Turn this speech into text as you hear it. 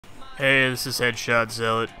Hey, this is Headshot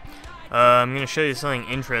Zealot. I'm going to show you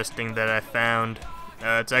something interesting that I found.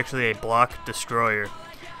 It's actually a block destroyer.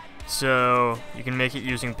 So, you can make it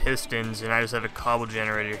using pistons, and I just have a cobble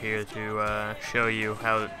generator here to show you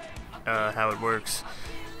how it works.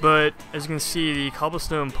 But, as you can see, the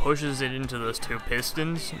cobblestone pushes it into those two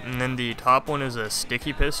pistons, and then the top one is a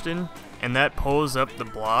sticky piston, and that pulls up the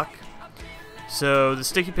block. So the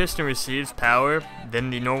sticky piston receives power, then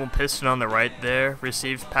the normal piston on the right there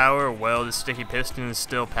receives power while the sticky piston is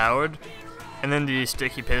still powered, and then the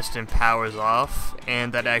sticky piston powers off,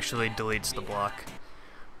 and that actually deletes the block.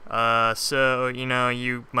 So, you know,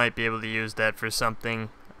 you might be able to use that for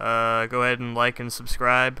something. Go ahead and like and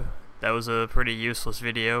subscribe. That was a pretty useless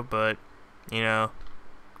video, but, you know,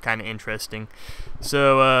 kind of interesting.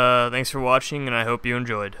 So, thanks for watching, and I hope you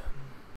enjoyed.